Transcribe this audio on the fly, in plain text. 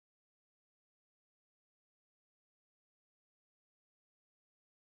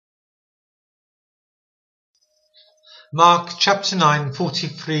Mark chapter 9,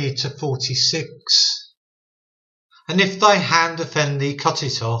 43 to 46. And if thy hand offend thee, cut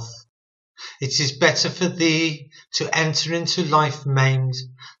it off. It is better for thee to enter into life maimed,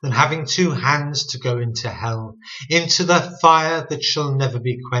 than having two hands to go into hell, into the fire that shall never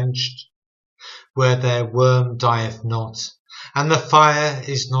be quenched, where their worm dieth not, and the fire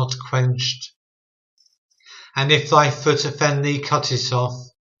is not quenched. And if thy foot offend thee, cut it off.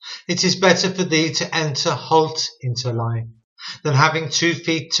 It is better for thee to enter halt into life, than having 2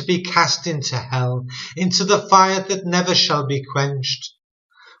 feet to be cast into hell, into the fire that never shall be quenched,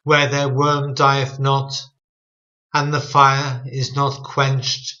 where their worm dieth not, and the fire is not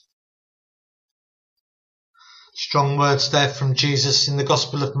quenched. Strong words there from Jesus in the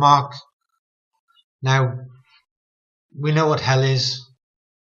Gospel of Mark. Now, we know what hell is.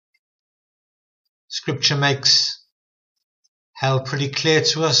 Scripture makes hell pretty clear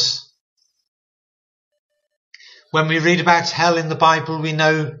to us. When we read about hell in the Bible, we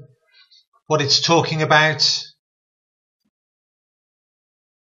know what it's talking about.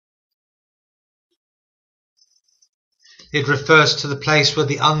 It refers to the place where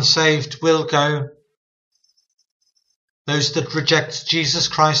the unsaved will go. Those that reject Jesus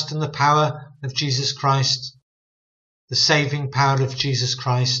Christ and the power of Jesus Christ, the saving power of Jesus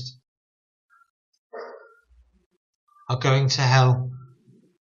Christ, are going to hell.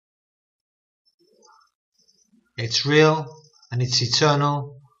 It's real and it's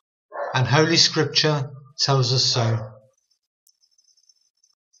eternal, and Holy Scripture tells us so.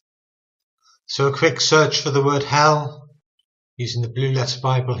 So a quick search for the word hell, using the Blue Letter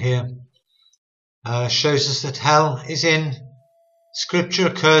Bible here, shows us that hell is in Scripture,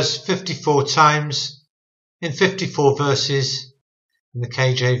 occurs 54 times in 54 verses in the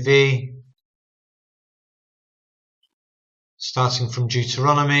KJV, starting from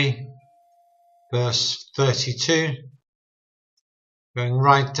Deuteronomy verse 32, going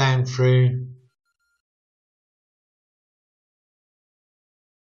right down through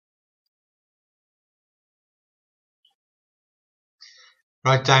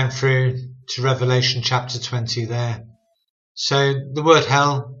to Revelation chapter 20 there. So the word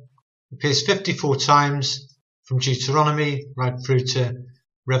hell appears 54 times from Deuteronomy right through to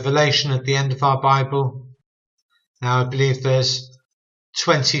Revelation at the end of our Bible. Now I believe there's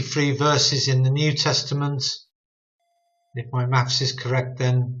 23 verses in the New Testament. If my maths is correct,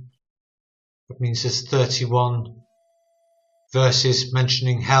 then that means there's 31 verses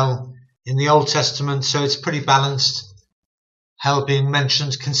mentioning hell in the Old Testament, so it's pretty balanced. Hell being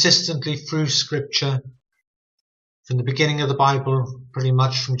mentioned consistently through Scripture, from the beginning of the Bible, pretty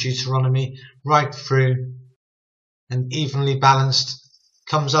much from Deuteronomy right through, and evenly balanced,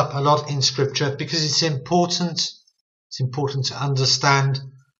 comes up a lot in Scripture because it's important. It's important to understand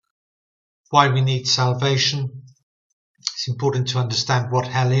why we need salvation. It's important to understand what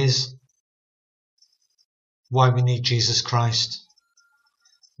hell is, why we need Jesus Christ.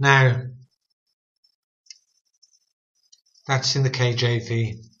 Now, that's in the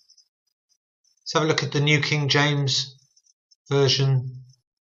KJV. Let's have a look at the New King James Version.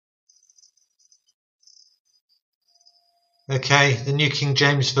 Okay, the New King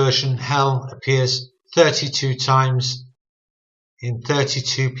James Version, hell appears 32 times in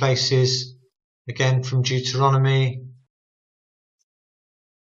 32 places, again from Deuteronomy.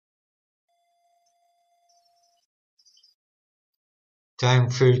 Down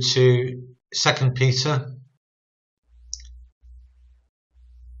through to 2 Peter.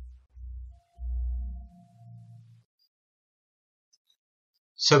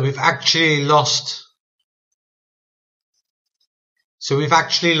 So we've actually lost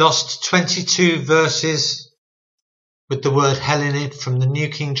 22 verses with the word hell in it from the New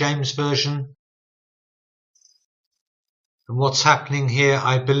King James Version. And what's happening here,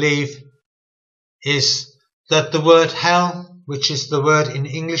 I believe, is that the word hell, which is the word in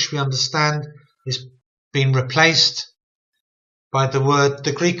English we understand, is being replaced by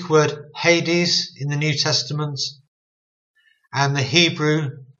the Greek word Hades in the New Testament, and the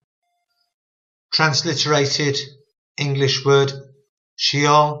Hebrew transliterated English word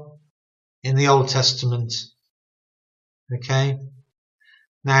Sheol in the Old Testament. Okay.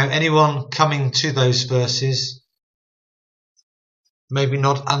 Now, anyone coming to those verses, maybe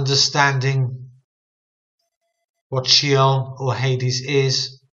not understanding what Sheol or Hades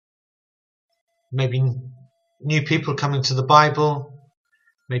is, maybe new people coming to the Bible,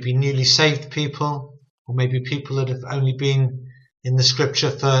 maybe newly saved people, or maybe people that have only been in the Scripture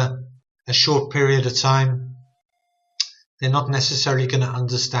for a short period of time, they're not necessarily going to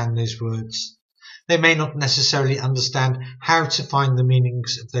understand those words. They may not necessarily understand how to find the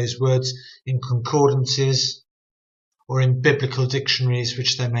meanings of those words in concordances or in biblical dictionaries,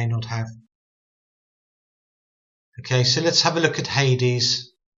 which they may not have. Okay, so let's have a look at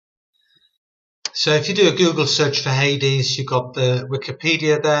Hades. So if you do a Google search for Hades, you've got the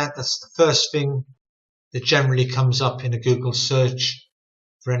Wikipedia there. That's the first thing that generally comes up in a Google search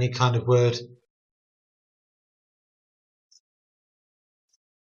for any kind of word.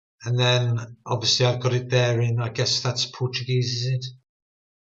 And then obviously I've got it there in, I guess that's Portuguese, is it?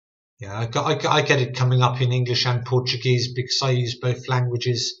 Yeah, I get it coming up in English and Portuguese because I use both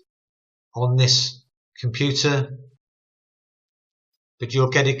languages on this computer. But you'll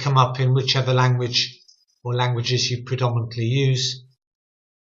get it come up in whichever language or languages you predominantly use.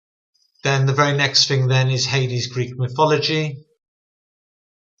 Then the very next thing then is Hades Greek mythology.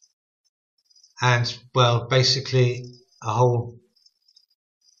 And, well, basically a whole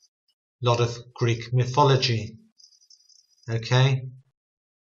lot of Greek mythology. Okay.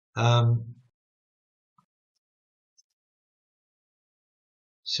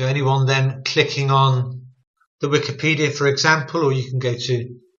 So anyone then clicking on the Wikipedia, for example, or you can go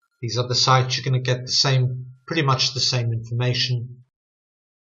to these other sites, you're going to get the same, pretty much the same information,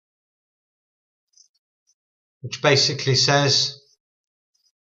 which basically says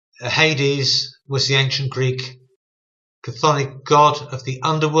Hades was the ancient Greek chthonic god of the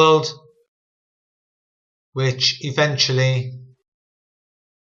underworld, which eventually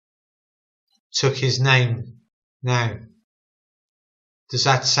took his name. Now, does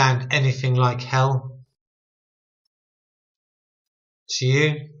that sound anything like hell to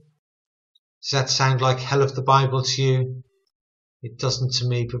you? Does that sound like hell of the Bible to you? It doesn't to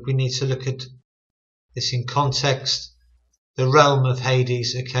me, but we need to look at this in context. The realm of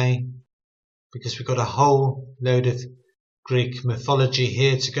Hades, okay? Because we've got a whole load of Greek mythology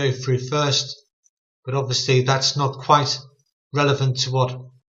here to go through first, but obviously that's not quite relevant to what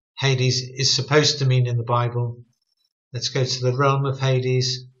Hades is supposed to mean in the Bible. Let's go to the realm of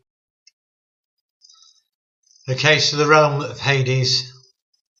Hades. Okay, so the realm of Hades.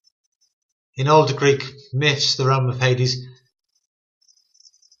 In older Greek myths, the realm of Hades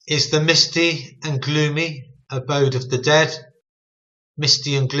is the misty and gloomy abode of the dead.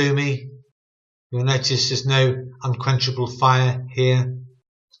 Misty and gloomy. You'll notice there's no unquenchable fire here.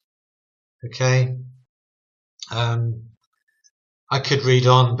 Okay. I could read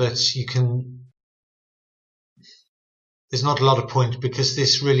on, but there's not a lot of point because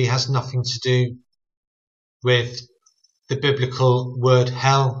this really has nothing to do with the biblical word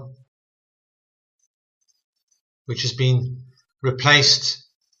hell, which has been replaced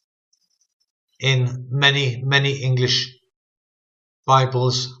in many, many English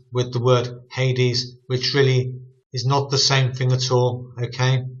Bibles with the word Hades, which really is not the same thing at all,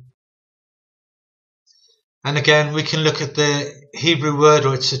 okay? And again, we can look at the Hebrew word,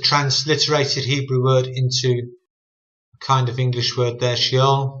 or it's a transliterated Hebrew word into a kind of English word there,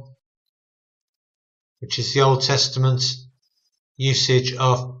 Sheol, which is the Old Testament usage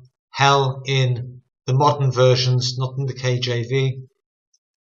of hell in the modern versions, not in the KJV.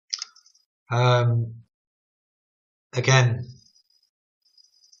 Again,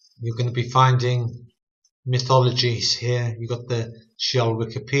 you're going to be finding mythologies here. You've got the Sheol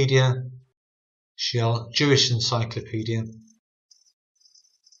Wikipedia, Sheol Jewish Encyclopedia.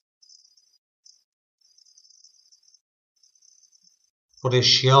 What is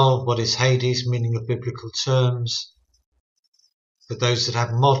Sheol? What is Hades? Meaning of biblical terms. For those that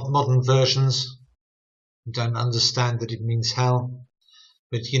have modern versions, don't understand that it means hell.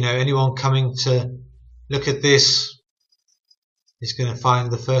 But anyone coming to look at this is going to find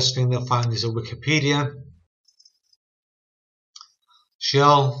the first thing they'll find is a Wikipedia.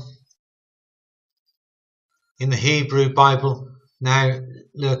 Sheol in the Hebrew Bible, now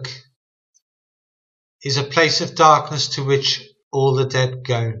look, is a place of darkness to which all the dead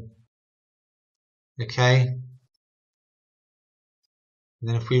go. Okay? And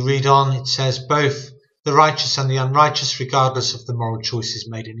then if we read on, it says both the righteous and the unrighteous, regardless of the moral choices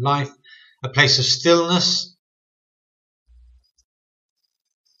made in life, a place of stillness,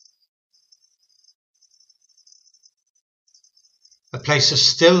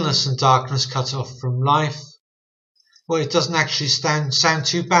 and darkness cut off from life. Well, it doesn't actually sound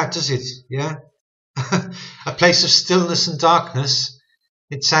too bad, does it? Yeah? A place of stillness and darkness.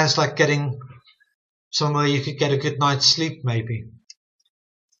 It sounds like getting somewhere you could get a good night's sleep, maybe.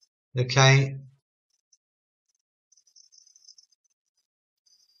 Okay?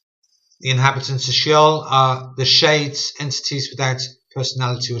 The inhabitants of Sheol are the shades, entities without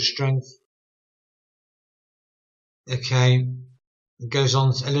personality or strength. Okay? It goes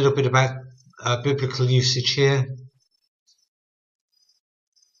on a little bit about biblical usage here.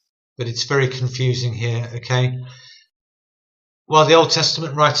 But it's very confusing here, okay? while the Old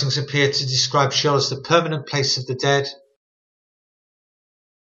Testament writings appear to describe Sheol as the permanent place of the dead,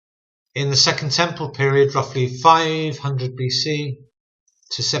 in the Second Temple period, roughly 500 BC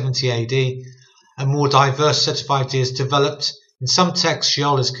to 70 AD, a more diverse set of ideas developed. In some texts,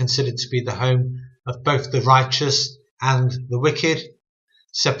 Sheol is considered to be the home of both the righteous and the wicked,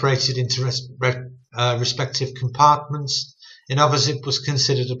 separated into respective compartments. In others, it was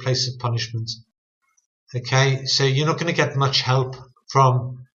considered a place of punishment. Okay, so you're not going to get much help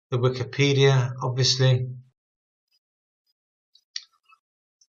from the Wikipedia, obviously.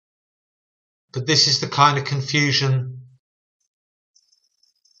 But this is the kind of confusion.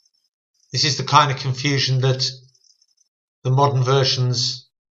 This is the kind of confusion that the modern versions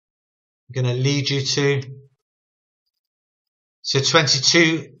are going to lead you to. So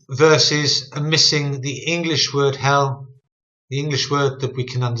 22 verses are missing the English word hell, the English word that we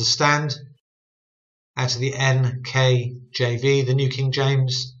can understand, out of the NKJV, the New King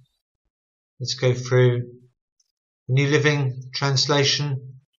James. Let's go through the New Living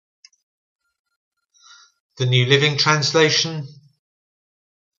Translation. The New Living Translation,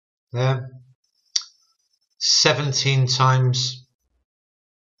 there, 17 times.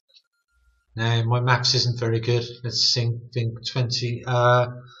 No, my maths isn't very good. Let's think 20,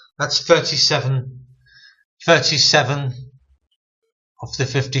 that's 37 of the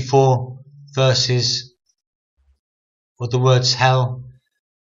 54 verses, or the words hell,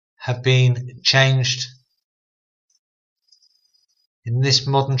 have been changed in this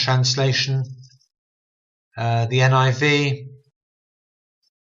modern translation. The NIV,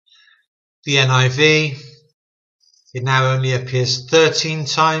 it now only appears 13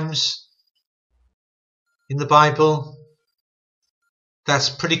 times in the Bible. That's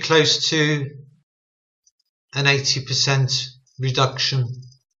pretty close to an 80% reduction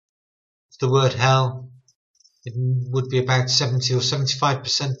of the word hell. It would be about 70 or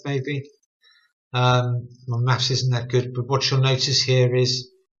 75% maybe. My maths isn't that good, but what you'll notice here is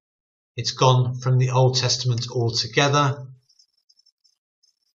it's gone from the Old Testament altogether.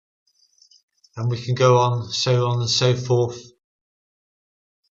 And we can go on and so forth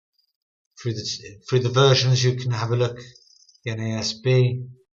through the versions. You can have a look, the NASB.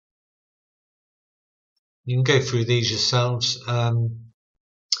 You can go through these yourselves.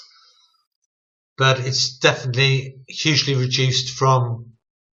 But it's definitely hugely reduced from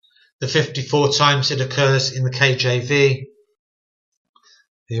the 54 times it occurs in the KJV.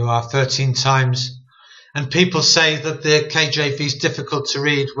 There are 13 times. And people say that the KJV is difficult to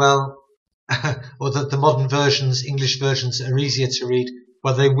read. Well, or that the modern versions, English versions, are easier to read.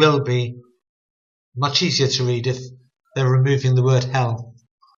 Well, they will be much easier to read if they're removing the word hell.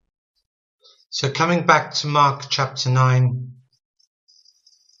 So coming back to Mark chapter 9,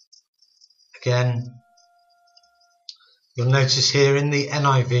 again, you'll notice here in the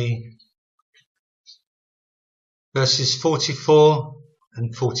NIV, verses 44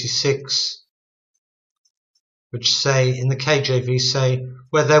 and 46, which say, in the KJV say,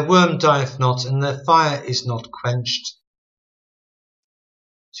 where their worm dieth not and their fire is not quenched.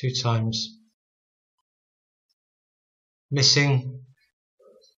 2 times. Missing.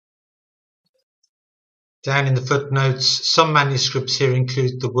 Down in the footnotes, some manuscripts here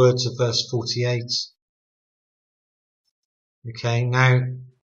include the words of verse 48. Okay, now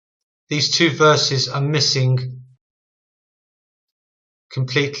these 2 verses are missing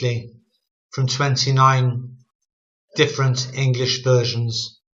completely from 29 different English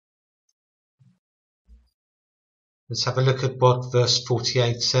versions. Let's have a look at what verse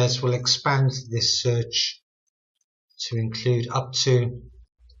 48 says. We'll expand this search to include up to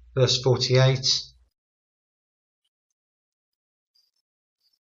verse 48.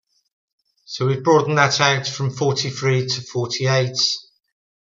 So we've broadened that out from 43 to 48.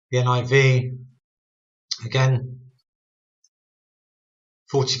 The NIV, again,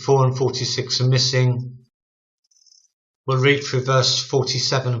 44 and 46 are missing. We'll read through verse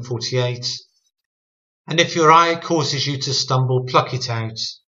 47 and 48. And if your eye causes you to stumble, pluck it out.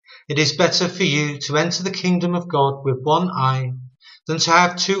 It is better for you to enter the kingdom of God with one eye than to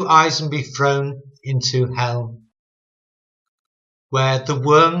have 2 eyes and be thrown into hell, where the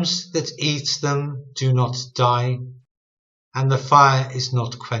worms that eat them do not die, and the fire is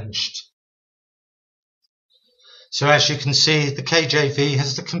not quenched. So as you can see, the KJV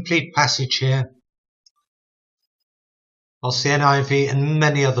has the complete passage here, whilst the NIV and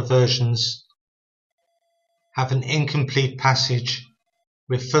many other versions have an incomplete passage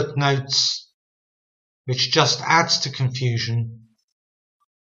with footnotes, which just adds to confusion.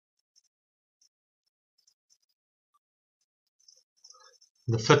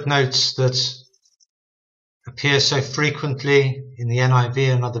 The footnotes that appear so frequently in the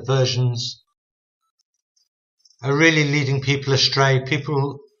NIV and other versions are really leading people astray.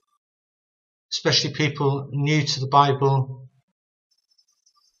 People, especially people new to the Bible,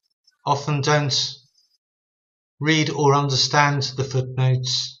 often don't read or understand the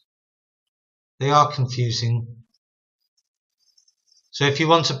footnotes. They are confusing. So if you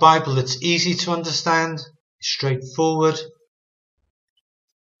want a Bible that's easy to understand, straightforward,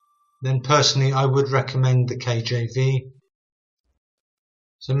 then personally I would recommend the KJV.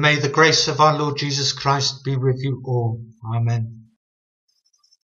 So may the grace of our Lord Jesus Christ be with you all. Amen.